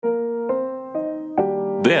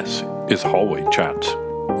This is Hallway Chats,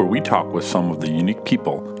 where we talk with some of the unique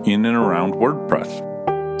people in and around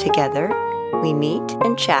WordPress. Together, we meet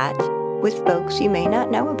and chat with folks you may not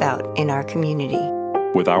know about in our community.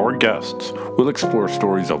 With our guests, we'll explore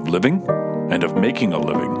stories of living and of making a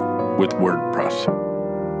living with WordPress.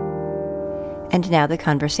 And now the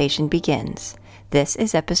conversation begins. This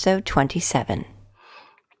is episode 27.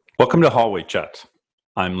 Welcome to Hallway Chats.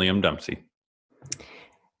 I'm Liam Dempsey.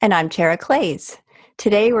 And I'm Tara Clays.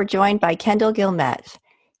 Today we're joined by Kendall Guillemette.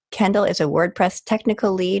 Kendall is a WordPress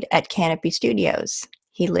technical lead at Canopy Studios.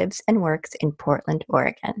 He lives and works in Portland,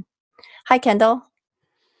 Oregon. Hi, Kendall.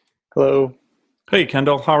 Hello. Hey,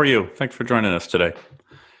 Kendall. How are you? Thanks for joining us today.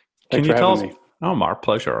 Thanks for having me. Oh, our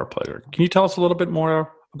pleasure. Can you tell us a little bit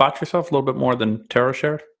more about yourself, a little bit more than Tara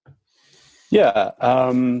shared? Yeah.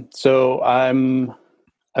 So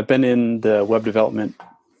I've been in the web development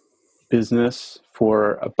business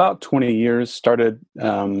for about 20 years. Started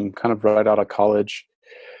kind of right out of college.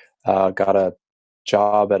 Got a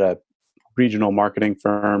job at a regional marketing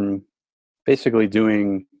firm, basically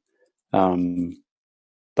doing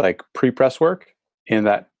like pre-press work, and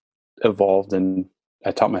that evolved, and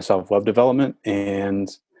I taught myself web development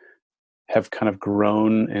and have kind of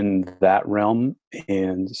grown in that realm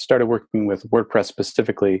and started working with WordPress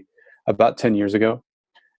specifically about 10 years ago,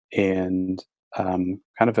 and kind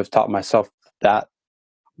of have taught myself that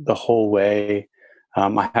the whole way.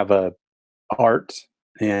 I have a art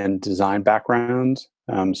and design background,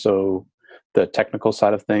 so the technical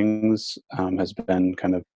side of things has been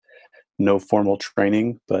kind of no formal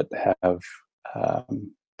training, but have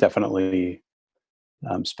definitely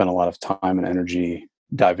spent a lot of time and energy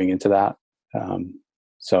diving into that. And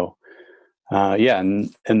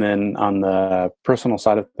then on the personal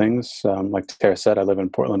side of things, like Tara said, I live in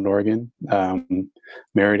Portland, Oregon.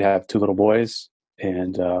 Married, have 2 little boys,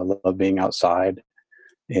 and love being outside,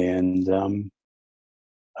 and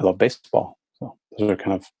I love baseball. So those are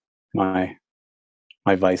kind of my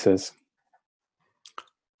vices.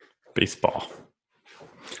 Baseball.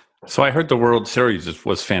 So I heard the World Series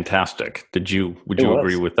was fantastic. Would you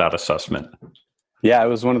agree with that assessment? Yeah, it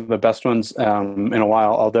was one of the best ones in a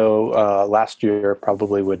while, although last year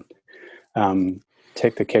probably would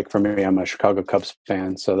take the cake for me. I'm a Chicago Cubs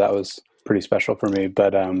fan, so that was pretty special for me.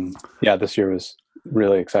 But this year was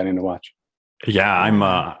really exciting to watch. Yeah,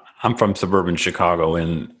 I'm from suburban Chicago,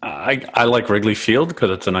 and I like Wrigley Field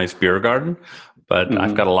because it's a nice beer garden. But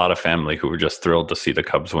I've got a lot of family who were just thrilled to see the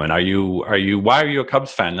Cubs win. Why are you a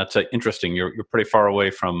Cubs fan? That's interesting. You're pretty far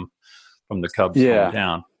away from the Cubs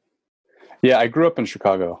hometown. Yeah, I grew up in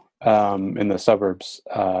Chicago, in the suburbs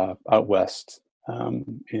out west,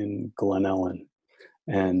 in Glen Ellen.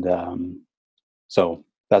 And so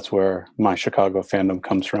that's where my Chicago fandom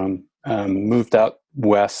comes from. Moved out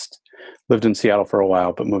west, lived in Seattle for a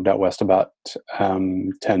while, but moved out west about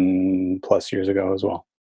 10 plus years ago as well.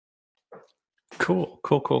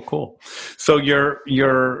 Cool. So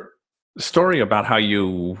your story about how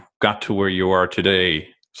you got to where you are today,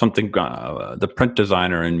 something the print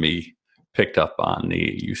designer in me picked up on.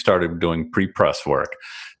 You started doing pre-press work.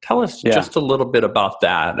 Tell us just a little bit about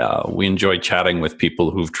that. We enjoy chatting with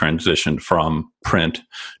people who've transitioned from print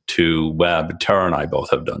to web. Tara and I both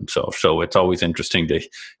have done so. So it's always interesting to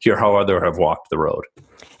hear how others have walked the road.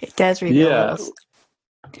 It does reveal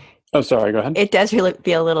Oh, sorry, go ahead. It does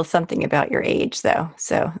reveal a little something about your age, though.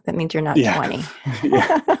 So that means you're not 20.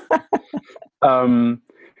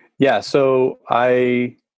 So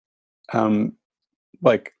I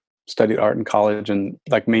studied art in college, and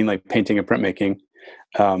mainly painting and printmaking.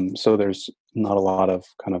 So there's not a lot of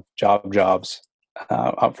kind of jobs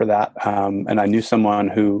out for that. And I knew someone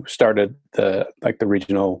who started the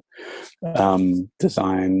regional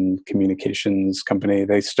design communications company.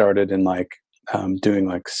 They started in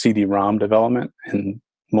doing CD-ROM development and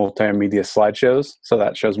multimedia slideshows. So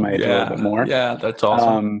that shows my age a little bit more. Yeah, that's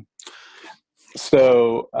awesome.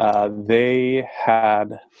 So they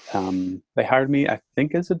hired me, I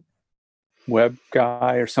think, as a web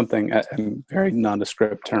guy or something, at very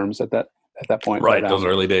nondescript terms at that point. Right, those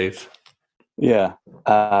early days. Yeah,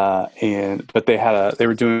 but they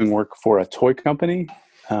were doing work for a toy company,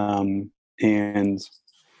 and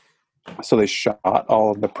so they shot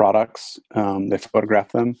all of the products. They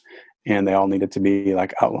photographed them, and they all needed to be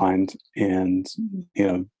outlined, and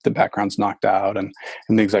the background's knocked out and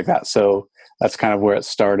things like that. So that's kind of where it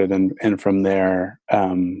started, and from there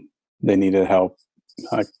they needed help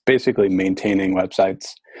basically maintaining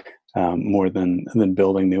websites more than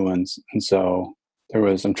building new ones. And so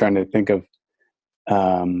I'm trying to think of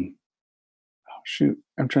I'm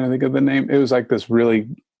trying to think of the name. It was this really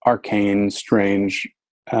arcane, strange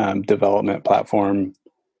development platform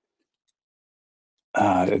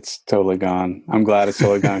It's totally gone. I'm glad it's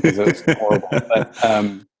totally gone because it was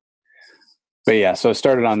horrible. But yeah, so I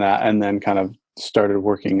started on that and then kind of started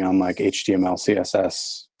working on like HTML,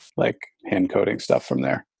 CSS, like hand coding stuff from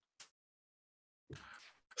there.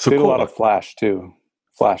 So Did cool. a lot of Flash too,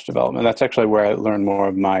 Flash development. That's actually where I learned more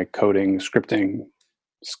of my coding, scripting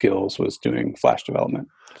skills, was doing Flash development.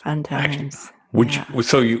 Fun times.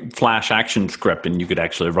 So you Flash action script and you could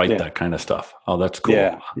actually write that kind of stuff. Oh, that's cool.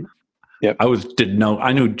 Yeah. Yep.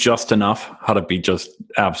 I knew just enough how to be just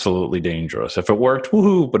absolutely dangerous. If it worked,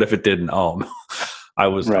 woohoo! But if it didn't, I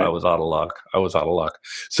was out of luck.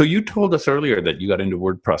 So you told us earlier that you got into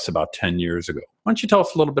WordPress about 10 years ago. Why don't you tell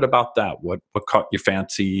us a little bit about that? What caught your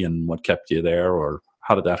fancy and what kept you there, or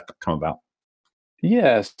how did that come about?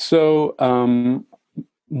 Yeah. So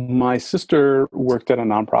my sister worked at a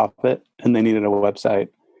nonprofit and they needed a website,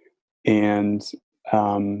 and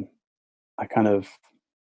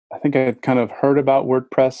I think I had kind of heard about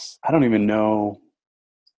WordPress. I don't even know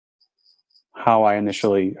how I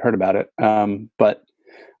initially heard about it, but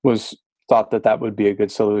thought that would be a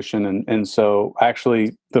good solution. And so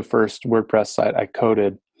actually the first WordPress site I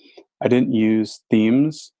coded, I didn't use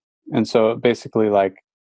themes. And so basically, like,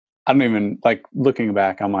 I don't even, like, looking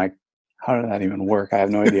back, I'm like, how did that even work? I have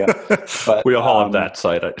no idea. But we all have that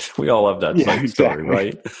site. We all have that site exactly. story,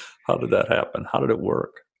 right? How did that happen? How did it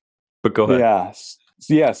work? But go ahead.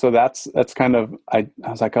 Yeah. So that's kind of, I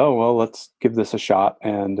was like, oh, well, let's give this a shot,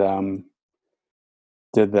 and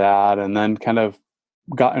did that, and then kind of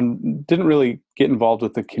didn't really get involved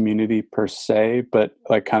with the community per se, but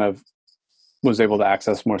like kind of was able to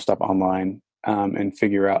access more stuff online, and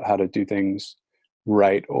figure out how to do things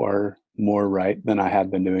right, or more right than I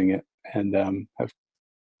had been doing it, and have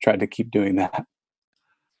tried to keep doing that.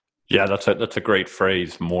 Yeah, that's a great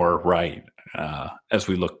phrase, more right. As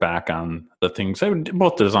we look back on the things,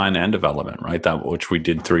 both design and development, right? That which we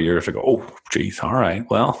did 3 years ago. Oh, geez. All right.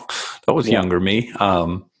 Well, that was younger me.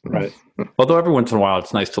 Right. Although every once in a while,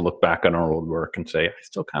 it's nice to look back on our old work and say, I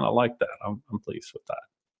still kind of like that. I'm pleased with that.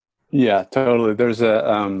 Yeah, totally. There's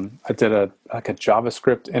I did a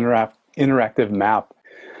JavaScript interactive map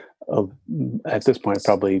at this point,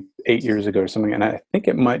 probably 8 years ago or something. And I think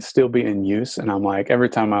it might still be in use. And I'm like, every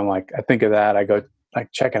time I think of that, I go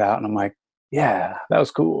like, check it out. And I'm like, yeah, that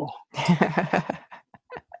was cool.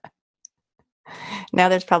 Now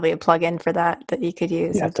there's probably a plugin for that you could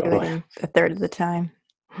use. Yeah, do it in a third of the time.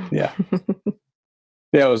 Yeah.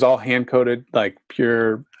 Yeah, it was all hand coded, like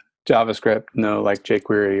pure JavaScript, no like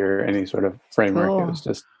jQuery or any sort of framework. Cool. It was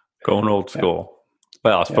just going old school.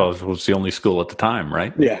 Well, I suppose it was the only school at the time,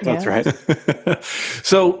 right? Yeah, that's right.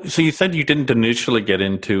 So you said you didn't initially get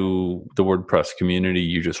into the WordPress community.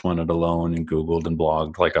 You just went it alone and Googled and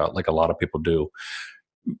blogged like a lot of people do.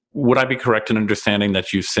 Would I be correct in understanding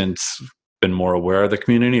that you've since been more aware of the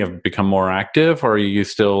community, have become more active, or are you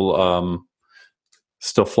still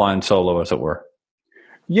flying solo, as it were?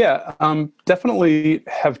 Yeah, definitely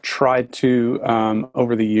have tried to,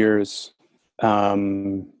 over the years,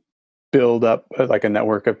 build up like a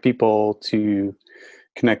network of people to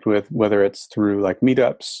connect with, whether it's through like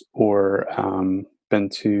meetups or been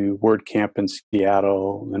to WordCamp in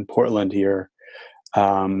Seattle and Portland here.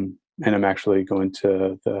 And I'm actually going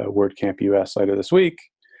to the WordCamp US later this week,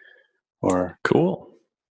 or cool,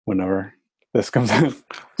 whenever this comes out.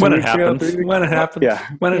 When it happens. Yeah.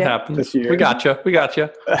 When it happens. This year. We got you.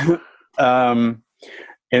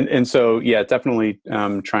 And so, yeah, definitely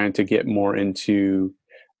trying to get more into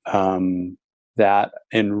that.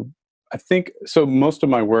 And I think, so most of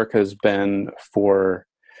my work has been for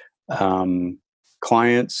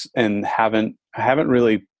clients, and I haven't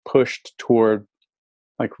really pushed toward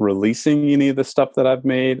like releasing any of the stuff that I've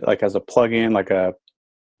made, like as a plugin, like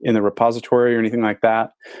in the repository or anything like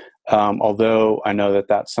that. Although I know that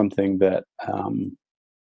that's something that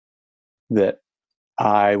that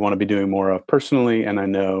I want to be doing more of personally, and I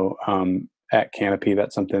know at Canopy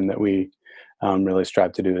that's something that we really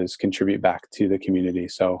strive to do, is contribute back to the community.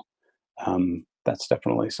 So that's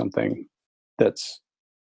definitely something that's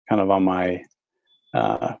kind of on my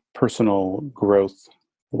personal growth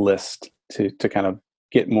list to kind of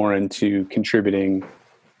get more into contributing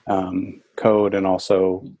code, and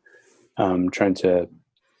also trying to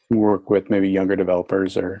work with maybe younger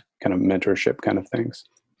developers or kind of mentorship kind of things.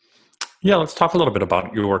 Yeah, let's talk a little bit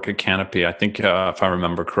about your work at Canopy. I think if I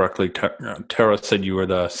remember correctly, Tara said you were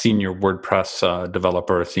the senior WordPress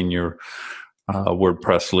developer, senior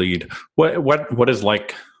WordPress lead. What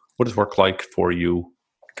is work like for you?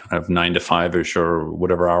 Kind of 9 to 5-ish or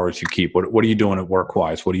whatever hours you keep. What are you doing at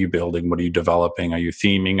work-wise? What are you building? What are you developing? Are you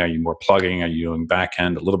theming? Are you more plugging? Are you doing back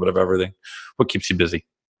end? A little bit of everything. What keeps you busy?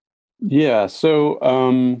 Yeah. So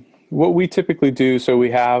what we typically do, so we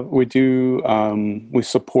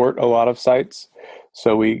support a lot of sites.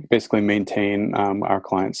 So we basically maintain our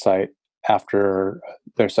client site after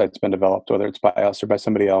their site's been developed, whether it's by us or by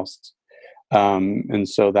somebody else. And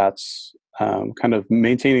so that's kind of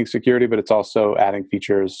maintaining security, but it's also adding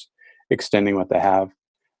features, extending what they have.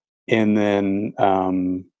 And then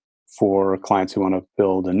for clients who want to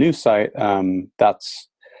build a new site, that's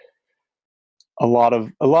a lot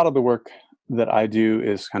of the work that I do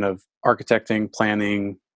is kind of architecting,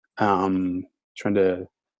 planning, trying to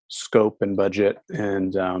scope and budget,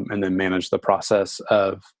 and then manage the process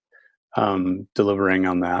of delivering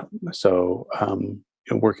on that. So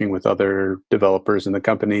working with other developers in the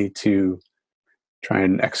company to try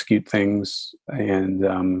and execute things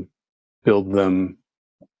and build them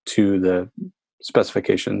to the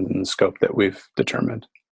specifications and scope that we've determined.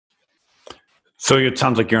 So it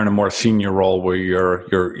sounds like you're in a more senior role where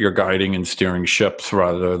you're guiding and steering ships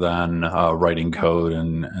rather than writing code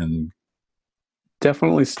and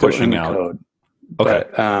Definitely still pushing in the out. code. Okay.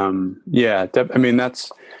 But yeah, I mean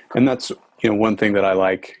that's one thing that I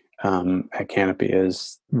like at Canopy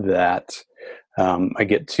is that I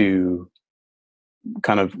get to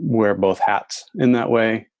kind of wear both hats in that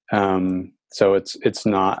way. So it's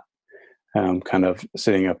not kind of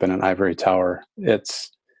sitting up in an ivory tower.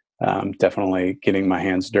 It's definitely getting my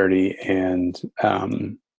hands dirty and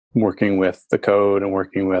working with the code and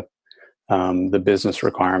working with the business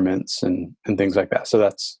requirements and things like that. So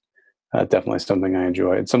that's definitely something I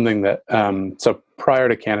enjoy. It's something that, so prior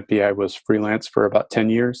to Canopy, I was freelance for about 10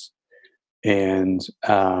 years. And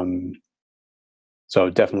so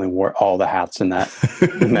definitely wore all the hats in that.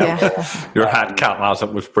 Your hat count last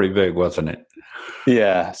was pretty big, wasn't it?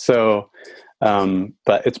 Yeah. So,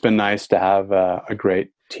 but it's been nice to have a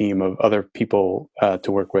great team of other people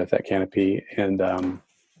to work with at Canopy and kind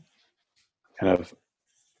of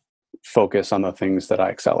focus on the things that I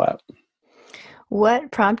excel at. What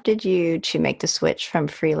prompted you to make the switch from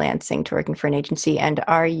freelancing to working for an agency? And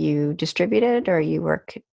are you distributed, or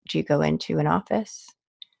do you go into an office?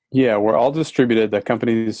 Yeah, we're all distributed. The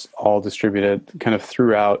company's all distributed kind of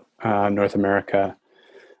throughout North America.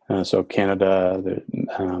 So Canada,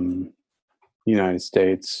 the United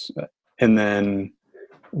States. And then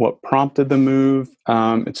what prompted the move,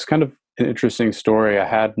 it's kind of an interesting story. I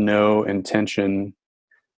had no intention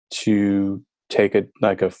to take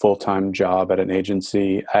a full-time job at an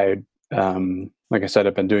agency. Like I said,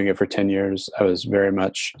 I've been doing it for 10 years. I was very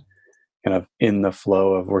much kind of in the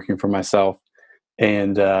flow of working for myself.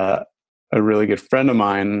 And a really good friend of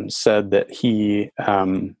mine said that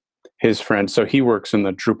his friend, so he works in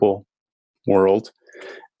the Drupal world.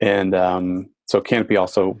 And so Canopy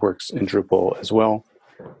also works in Drupal as well.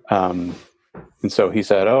 And so he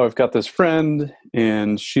said, "Oh, I've got this friend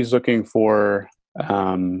and she's looking for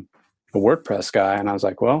a WordPress guy." And I was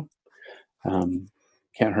like, "Well,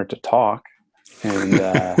 can't hurt to talk." And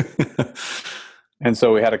and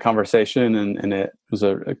so we had a conversation, and it was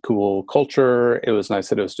a cool culture. It was nice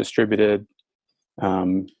that it was distributed.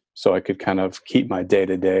 So I could kind of keep my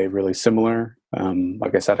day-to-day really similar.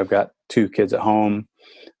 Like I said, I've got 2 kids at home.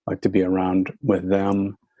 I like to be around with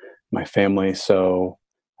them, my family. So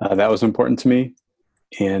that was important to me.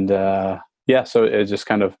 And yeah, so it just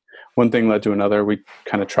kind of, one thing led to another. We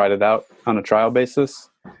kind of tried it out on a trial basis,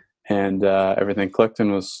 and everything clicked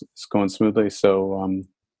and was going smoothly. So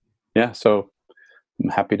yeah, so I'm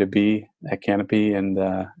happy to be at Canopy, and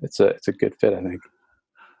it's a good fit, I think.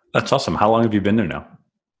 That's awesome. How long have you been there now?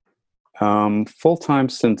 Full-time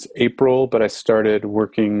since April, but I started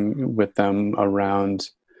working with them around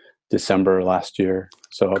December last year.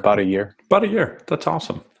 So about a year. About a year. That's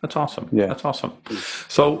awesome. That's awesome. Yeah. That's awesome.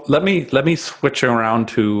 So let me switch around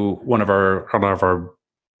to one of our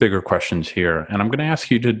bigger questions here, and I'm going to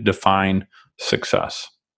ask you to define success,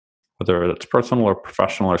 whether it's personal or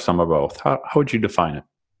professional or some of both. How would you define it?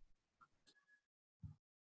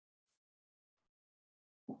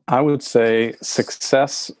 I would say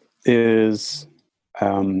success is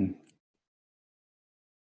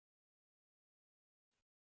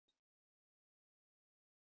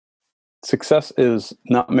success is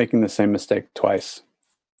not making the same mistake twice.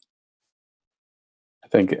 I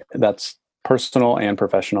think that's personal and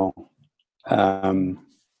professional.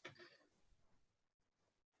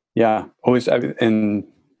 Yeah, always. And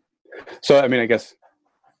so, I mean, I guess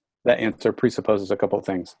that answer presupposes a couple of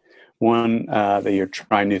things. One, that you're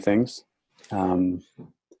trying new things. And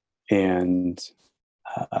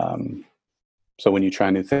so when you try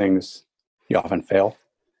new things, you often fail.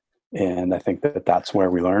 And I think that that's where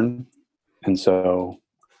we learn. And so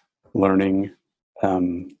learning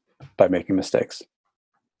by making mistakes.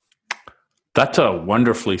 That's a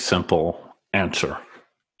wonderfully simple answer.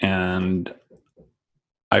 And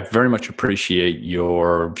I very much appreciate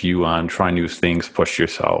your view on try new things, push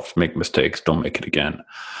yourself, make mistakes, don't make it again.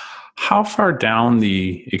 How far down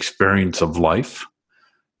the experience of life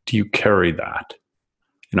do you carry that?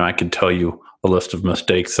 I can tell you a list of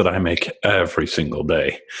mistakes that I make every single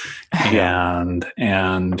day. And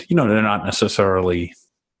they're not necessarily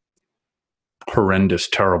horrendous,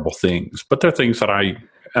 terrible things, but they're things that I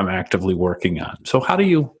am actively working on. So how do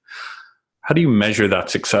you measure that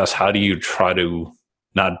success? How do you try to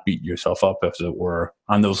not beat yourself up, as it were,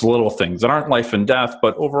 on those little things that aren't life and death,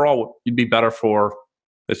 but overall you'd be better for,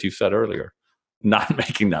 as you said earlier, not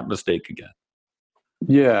making that mistake again?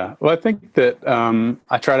 Yeah. Well, I think that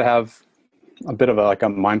I try to have a bit of a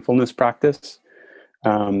mindfulness practice.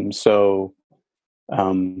 I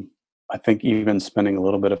think even spending a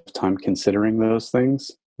little bit of time considering those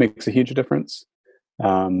things makes a huge difference.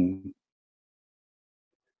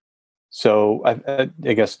 So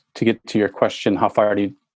I guess to get to your question, how far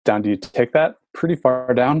down do you take that? Pretty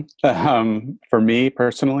far down. For me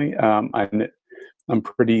personally, I'm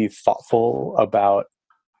pretty thoughtful about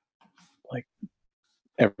like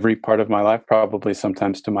every part of my life, probably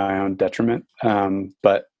sometimes to my own detriment.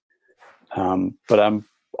 But I'm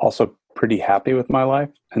also pretty happy with my life.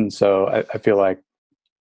 And so I feel like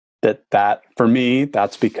that for me,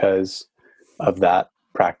 that's because of that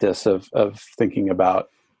practice of thinking about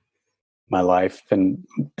my life and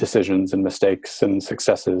decisions and mistakes and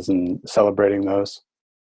successes and celebrating those.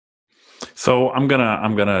 So I'm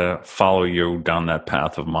gonna follow you down that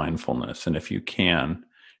path of mindfulness, and if you can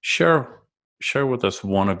share with us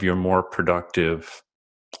one of your more productive,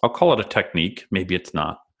 I'll call it a technique, maybe it's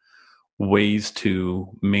not, ways to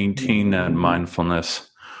maintain that mindfulness.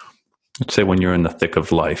 Let's say when you're in the thick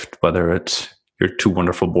of life, whether it's your two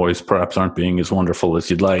wonderful boys perhaps aren't being as wonderful as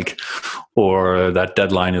you'd like, or that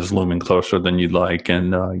deadline is looming closer than you'd like,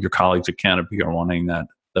 and your colleagues at Canopy are wanting that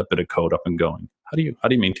bit of code up and going. How do you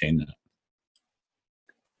maintain that?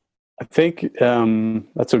 I think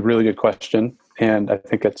that's a really good question, and I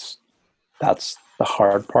think that's the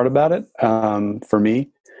hard part about it for me.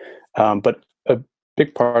 But a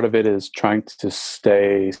big part of it is trying to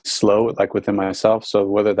stay slow, like within myself. So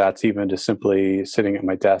whether that's even just simply sitting at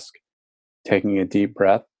my desk, taking a deep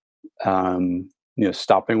breath,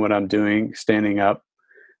 stopping what I'm doing, standing up,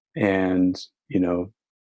 and even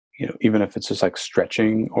if it's just like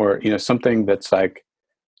stretching or something that's like,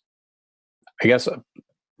 I guess,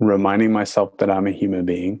 reminding myself that I'm a human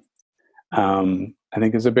being, I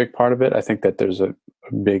think is a big part of it. I think that there's a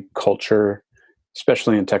big culture,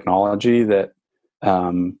 especially in technology, that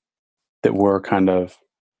that we're kind of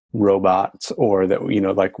robots, or that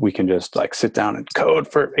like we can just like sit down and code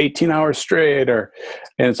for 18 hours straight, and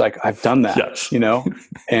it's like I've done that. Yes.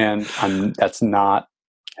 And that's not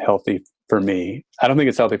healthy for me. I don't think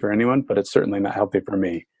it's healthy for anyone, but it's certainly not healthy for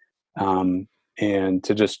me. And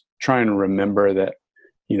to just try and remember that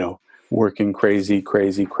working crazy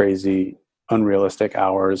unrealistic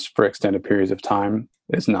hours for extended periods of time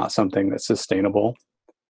is not something that's sustainable.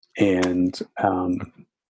 And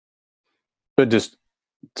but just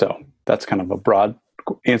so that's kind of a broad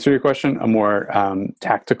answer to your question. A more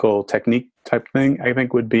tactical technique type thing, I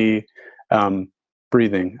think, would be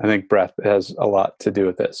breathing. I think breath has a lot to do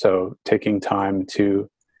with it. So taking time to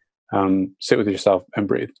sit with yourself and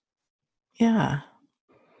breathe. Yeah.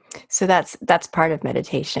 So that's part of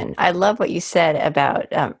meditation. I love what you said about,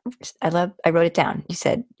 I wrote it down. You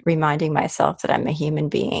said, reminding myself that I'm a human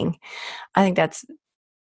being. I think that's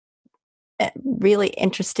a really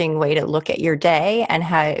interesting way to look at your day and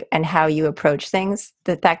how you approach things.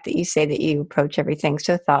 The fact that you say that you approach everything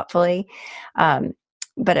so thoughtfully,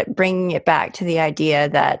 but bringing it back to the idea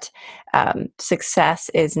that success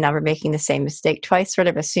is never making the same mistake twice sort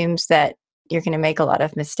of assumes that you're going to make a lot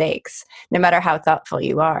of mistakes, no matter how thoughtful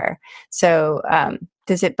you are. So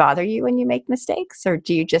does it bother you when you make mistakes, or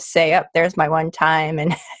do you just say, oh, there's my one time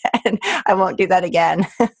and I won't do that again?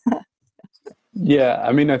 Yeah,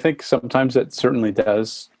 I mean, I think sometimes it certainly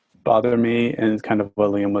does bother me, and kind of what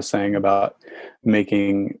Liam was saying about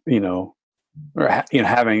making,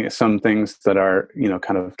 having some things that are,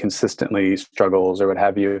 kind of consistently struggles or what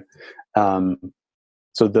have you.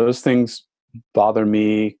 So those things bother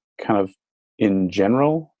me kind of in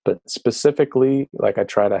general, but specifically, like I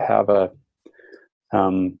try to have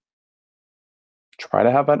an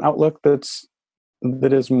outlook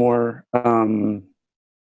that is more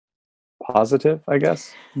positive, I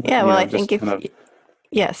guess. Yeah, well, I think if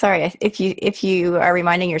you are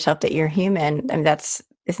reminding yourself that you're human, and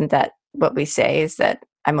isn't that what we say, is that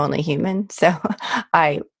I'm only human, so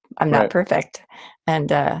I'm not right. perfect,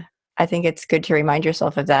 and I I think it's good to remind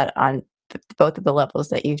yourself of that on both of the levels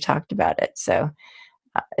that you've talked about it. So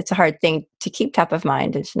it's a hard thing to keep top of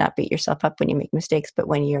mind and to not beat yourself up when you make mistakes, but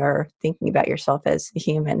when you're thinking about yourself as a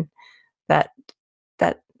human, that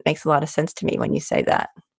makes a lot of sense to me when you say that.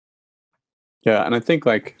 Yeah, and I think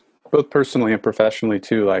like both personally and professionally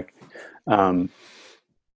too, like um,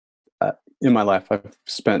 in my life, I've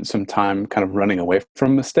spent some time kind of running away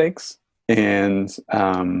from mistakes, and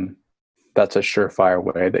that's a surefire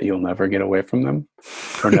way that you'll never get away from them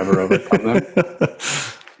or never overcome them.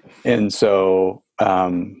 And so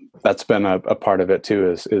that's been a part of it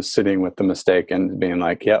too, is sitting with the mistake and being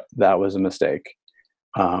like, yep, that was a mistake.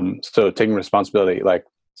 So taking responsibility, like,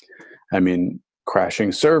 I mean,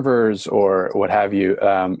 crashing servers or what have you,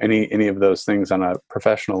 any of those things on a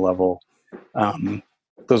professional level,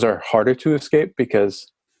 those are harder to escape because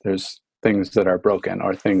there's things that are broken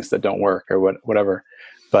or things that don't work or whatever.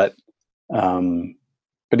 But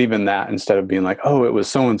even that, instead of being like, oh, it was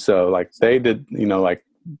so-and-so, like they did, like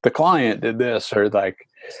the client did this, or like,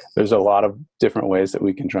 there's a lot of different ways that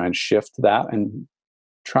we can try and shift that and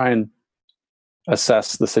try and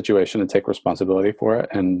assess the situation and take responsibility for it.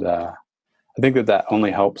 And I think that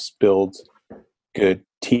only helps build good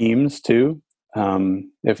teams too.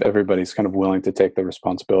 If everybody's kind of willing to take the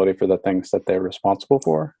responsibility for the things that they're responsible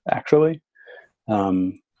for, actually.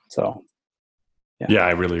 Yeah,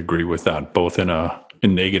 I really agree with that, both in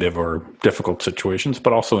negative or difficult situations,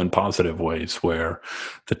 but also in positive ways where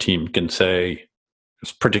the team can say,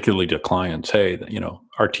 particularly to clients, hey,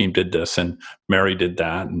 our team did this and Mary did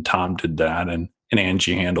that and Tom did that and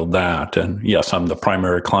Angie handled that. And yes, I'm the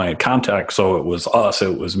primary client contact, so it was us,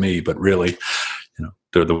 it was me, but really,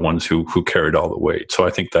 they're the ones who carried all the weight. So I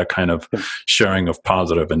think that kind of sharing of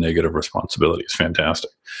positive and negative responsibility is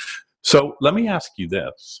fantastic. So let me ask you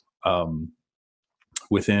this.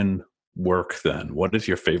 Within work then, what is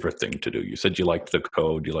your favorite thing to do? You said you liked the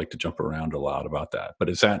code, you like to jump around a lot about that, but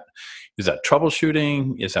is that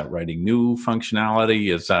troubleshooting? Is that writing new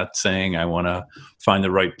functionality? Is that saying I want to find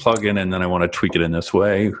the right plugin and then I want to tweak it in this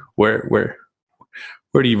way? Where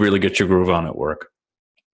do you really get your groove on at work?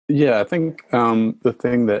 Yeah, I think the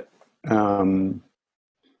thing that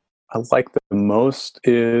I like the most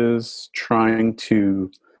is trying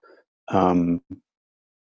to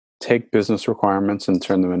take business requirements and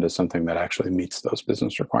turn them into something that actually meets those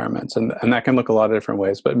business requirements. And that can look a lot of different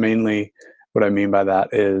ways, but mainly what I mean by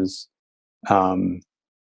that is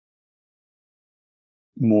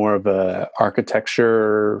more of a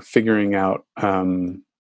architecture, figuring out,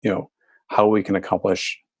 how we can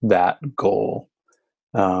accomplish that goal.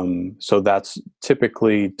 So that's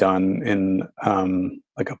typically done in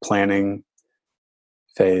like a planning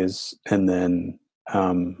phase, and then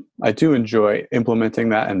I do enjoy implementing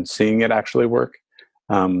that and seeing it actually work.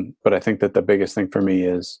 But I think that the biggest thing for me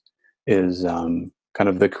is kind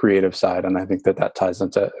of the creative side, and I think that ties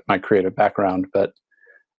into my creative background. But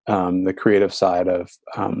the creative side of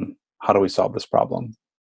how do we solve this problem?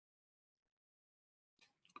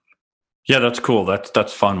 Yeah, that's cool.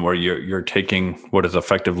 That's fun. Where you're taking what is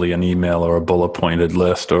effectively an email or a bullet pointed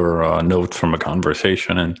list or notes from a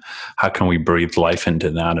conversation, and how can we breathe life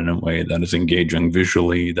into that in a way that is engaging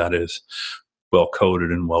visually, that is well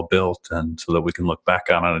coded and well built, and so that we can look back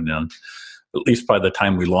on it and at least by the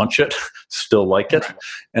time we launch it, still like it,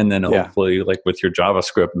 and then hopefully, like with your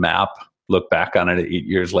JavaScript map, look back on it 8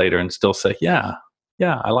 years later and still say, yeah,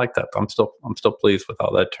 I like that. I'm still pleased with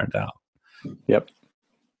how that turned out. Yep.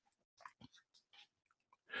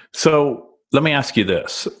 So let me ask you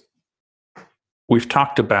this. We've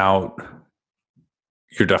talked about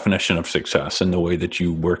your definition of success and the way that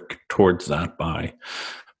you work towards that by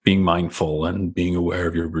being mindful and being aware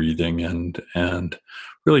of your breathing and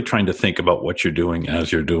really trying to think about what you're doing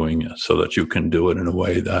as you're doing it so that you can do it in a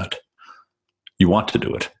way that you want to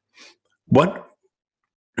do it. What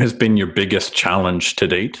has been your biggest challenge to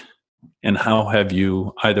date, and how have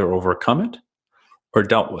you either overcome it or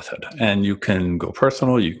dealt with it? And you can go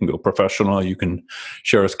personal, you can go professional, you can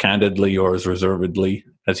share as candidly or as reservedly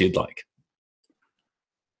as you'd like.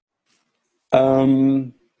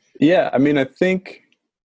 Yeah, I mean, I think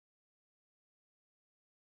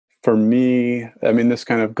for me, I mean, this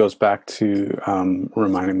kind of goes back to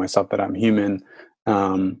reminding myself that I'm human.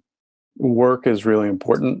 Work is really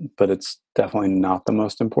important, but it's definitely not the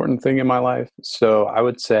most important thing in my life. So I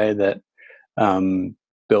would say that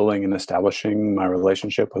building and establishing my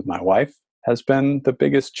relationship with my wife has been the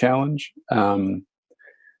biggest challenge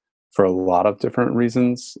for a lot of different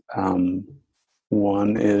reasons.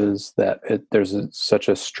 One is that there's such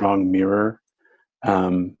a strong mirror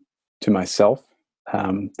to myself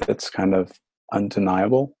that's kind of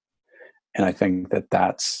undeniable. And I think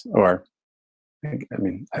that's, or I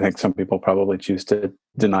mean, I think some people probably choose to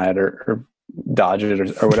deny it or dodge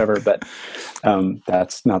it or whatever, but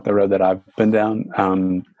that's not the road that I've been down.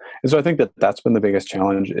 And so I think that's been the biggest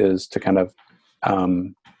challenge, is to kind of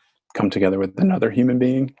come together with another human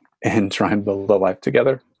being and try and build a life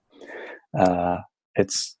together.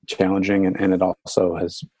 It's challenging, and it also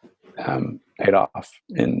has paid off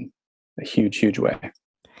in a huge, huge way.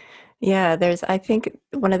 Yeah, I think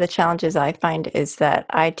one of the challenges I find is that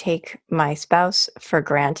I take my spouse for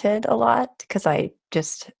granted a lot, because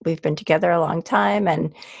we've been together a long time,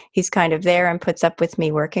 and he's kind of there and puts up with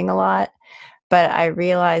me working a lot. But I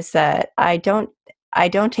realize that I don't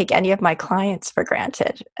take any of my clients for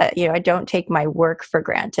granted. I don't take my work for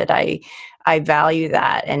granted. I value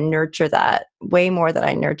that and nurture that way more than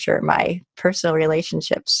I nurture my personal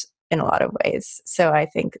relationships in a lot of ways. So I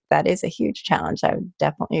think that is a huge challenge. I would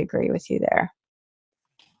definitely agree with you there.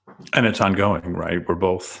 And it's ongoing, right? We're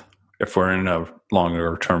both, if we're in a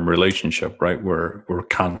longer term relationship, right, we're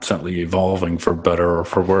constantly evolving for better or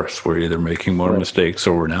for worse. We're either making more mistakes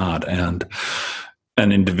or we're not. And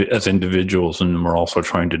as individuals, and we're also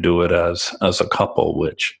trying to do it as a couple,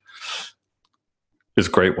 which is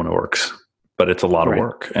great when it works, but it's a lot of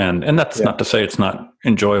work. And that's not to say it's not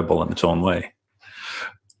enjoyable in its own way.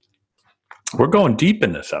 We're going deep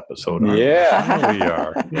in this episode, aren't we? Yeah, we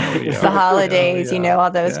are. Yeah, we it's are. the holidays, yeah.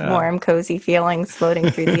 All those warm, cozy feelings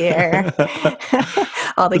floating through the air.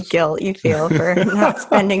 All the guilt you feel for not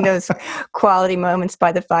spending those quality moments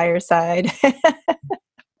by the fireside.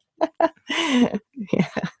 Yeah.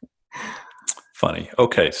 Funny.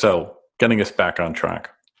 Okay, so getting us back on track.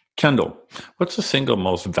 Kendall, what's the single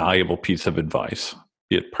most valuable piece of advice,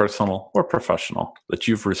 be it personal or professional, that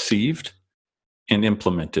you've received and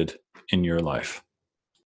implemented in your life?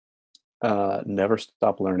 Never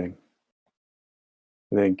stop learning.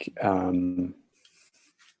 I think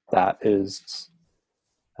that is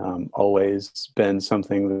always been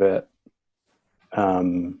something that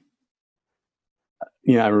I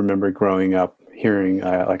remember growing up hearing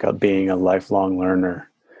being a lifelong learner,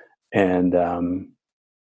 and I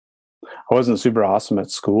wasn't super awesome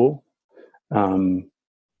at school,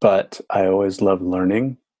 but I always loved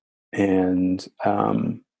learning, and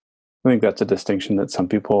I think that's a distinction that some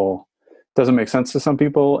people doesn't make sense to some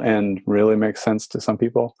people and really makes sense to some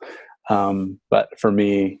people. But for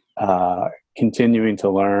me, continuing to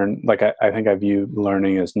learn, I think I view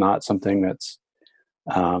learning as not something that's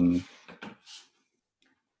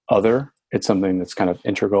other. It's something that's kind of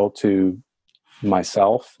integral to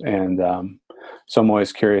myself. And so I'm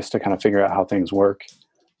always curious to kind of figure out how things work,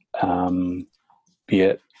 be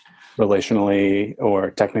it relationally or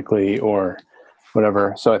technically or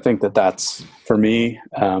whatever. So I think that's for me,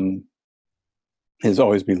 is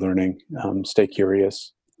always be learning, stay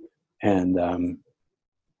curious, and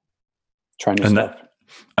try new stuff.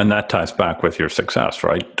 And that ties back with your success,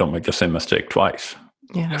 right? Don't make the same mistake twice.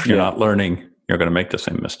 Yeah. If you're not learning, you're going to make the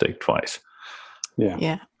same mistake twice. Yeah.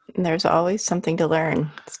 Yeah. And there's always something to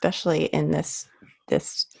learn, especially in this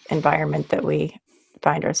environment that we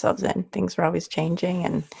find ourselves in. Things are always changing,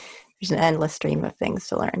 and there's an endless stream of things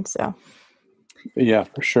to learn. So yeah,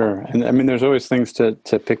 for sure. And I mean, there's always things to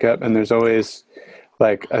pick up, and there's always,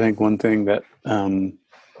 I think one thing that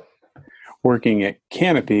working at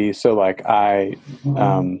Canopy, so I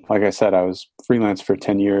said, I was freelance for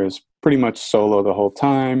 10 years, pretty much solo the whole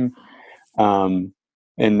time.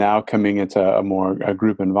 And now coming into a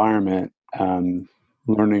group environment,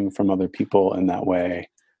 learning from other people in that way.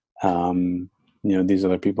 These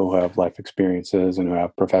other people who have life experiences and who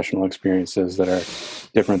have professional experiences that are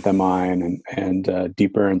different than mine and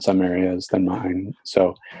deeper in some areas than mine.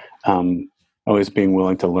 So always being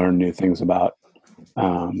willing to learn new things about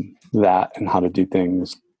that and how to do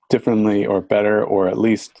things differently or better, or at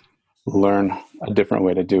least learn a different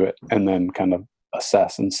way to do it, and then kind of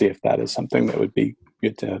assess and see if that is something that would be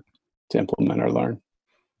good to implement or learn.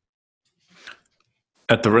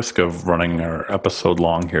 At the risk of running our episode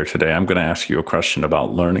long here today, I'm going to ask you a question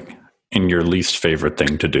about learning and your least favorite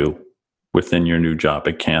thing to do within your new job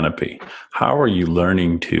at Canopy. How are you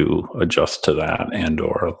learning to adjust to that and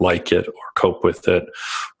or like it or cope with it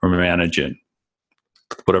or manage it?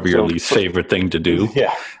 Whatever your least favorite thing to do.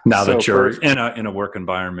 Yeah. Now that you're in a work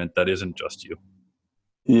environment that isn't just you.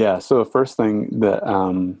 Yeah. So the first thing that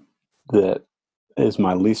that is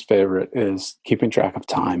my least favorite is keeping track of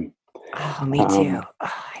time. Oh, me too. I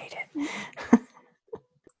hate it.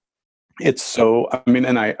 It's so,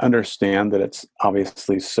 and I understand that it's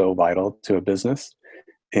obviously so vital to a business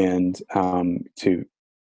and to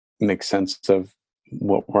make sense of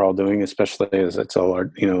what we're all doing, especially as it's all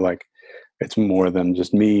our, it's more than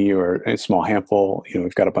just me or a small handful.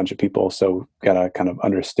 We've got a bunch of people, so we've got to kind of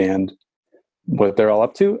understand what they're all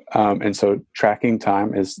up to. And so tracking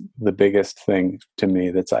time is the biggest thing to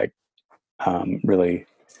me that's like really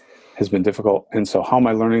has been difficult. And so how am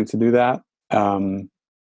I learning to do that?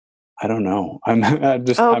 I don't know. I'm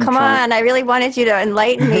come on. I really wanted you to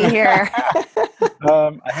enlighten me here. I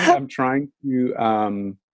think I'm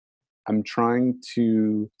trying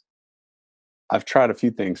to, I've tried a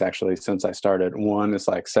few things actually since I started. One is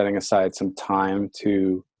like setting aside some time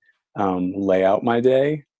to lay out my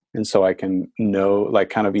day. And so I can know, like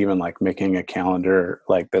kind of even like making a calendar,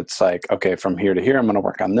 like that's like, okay, from here to here, I'm going to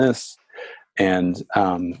work on this. And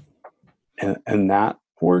that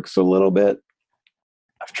works a little bit.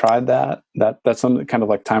 I've tried that. That's something kind of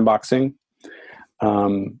like time boxing.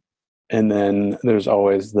 And then there's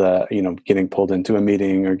always the, getting pulled into a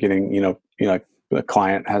meeting or getting, like the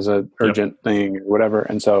client has a urgent thing or whatever.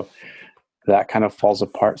 And so that kind of falls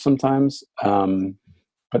apart sometimes.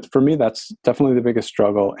 But for me, that's definitely the biggest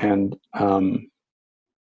struggle. And I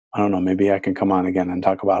don't know, maybe I can come on again and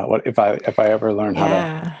talk about it. What if I ever learn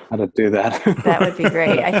how to do that? That would be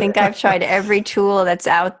great. I think I've tried every tool that's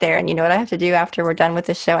out there. And you know what I have to do after we're done with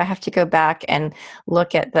the show? I have to go back and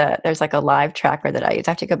look at there's like a live tracker that I use.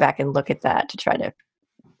 I have to go back and look at that to try to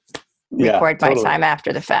record my time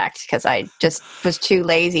after the fact, because I just was too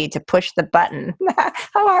lazy to push the button.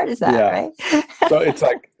 How hard is that, right? So it's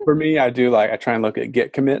like, for me, I try and look at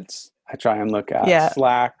Git commits. I try and look at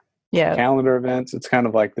Slack, calendar events. It's kind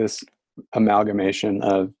of like this amalgamation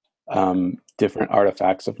of different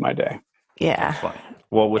artifacts of my day. Yeah.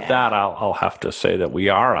 Well, with that, I'll have to say that we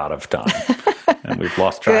are out of time. And we've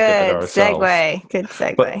lost track of it ourselves. Good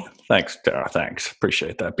segue. But thanks, Tara. Thanks.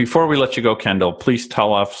 Appreciate that. Before we let you go, Kendall, please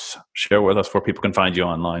share with us where people can find you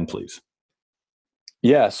online, please.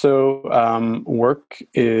 Yeah. So work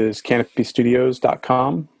is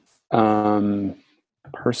canopystudios.com.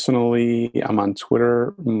 Personally, I'm on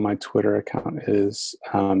Twitter. My Twitter account is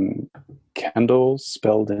Kendall,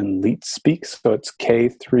 spelled in Leet Speak. So it's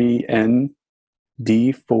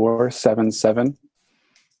K3ND477.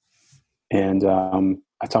 And I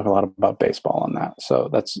talk a lot about baseball on that. So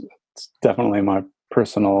it's definitely my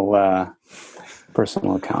personal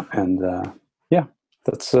account. And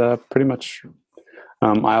that's pretty much.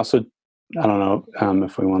 I also, I don't know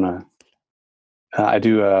if we want to. I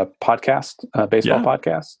do a podcast, a baseball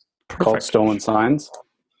podcast called Stolen Signs.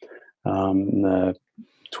 The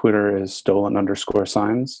Twitter is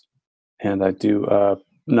stolen_signs. And I do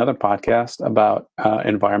another podcast about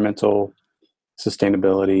environmental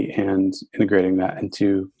sustainability and integrating that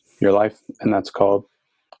into your life. And that's called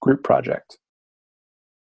Group Project.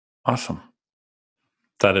 Awesome.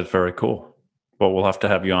 That is very cool. Well, we'll have to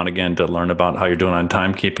have you on again to learn about how you're doing on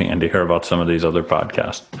timekeeping and to hear about some of these other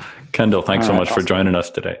podcasts. Kendall, thanks so much for joining us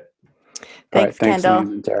today. Thanks,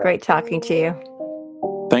 Kendall. Great talking to you.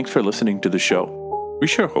 Thanks for listening to the show. We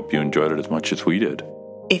sure hope you enjoyed it as much as we did.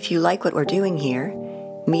 If you like what we're doing here,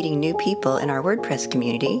 meeting new people in our WordPress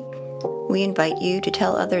community, we invite you to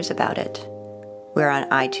tell others about it. We're on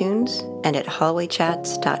iTunes and at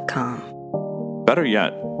hallwaychats.com. Better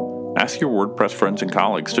yet, ask your WordPress friends and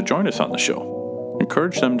colleagues to join us on the show.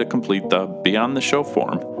 Encourage them to complete the Beyond the Show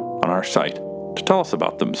form on our site to tell us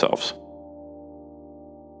about themselves.